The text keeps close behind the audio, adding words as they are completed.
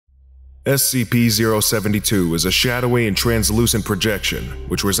SCP-072 is a shadowy and translucent projection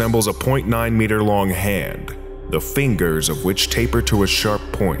which resembles a 0.9-meter-long hand, the fingers of which taper to a sharp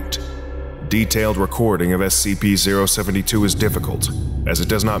point. Detailed recording of SCP-072 is difficult, as it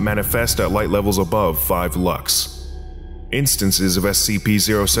does not manifest at light levels above 5 lux. Instances of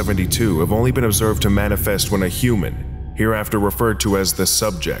SCP-072 have only been observed to manifest when a human, hereafter referred to as the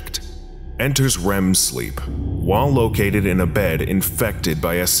subject, enters REM sleep, while located in a bed infected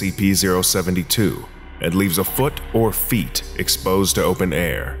by SCP-072, and leaves a foot or feet exposed to open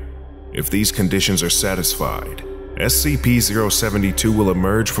air. If these conditions are satisfied, SCP-072 will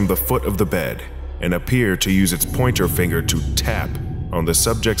emerge from the foot of the bed and appear to use its pointer finger to tap on the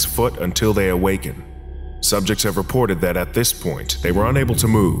subject's foot until they awaken. Subjects have reported that at this point, they were unable to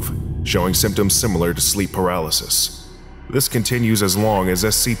move, showing symptoms similar to sleep paralysis. This continues as long as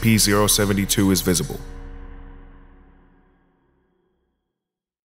SCP-072 is visible.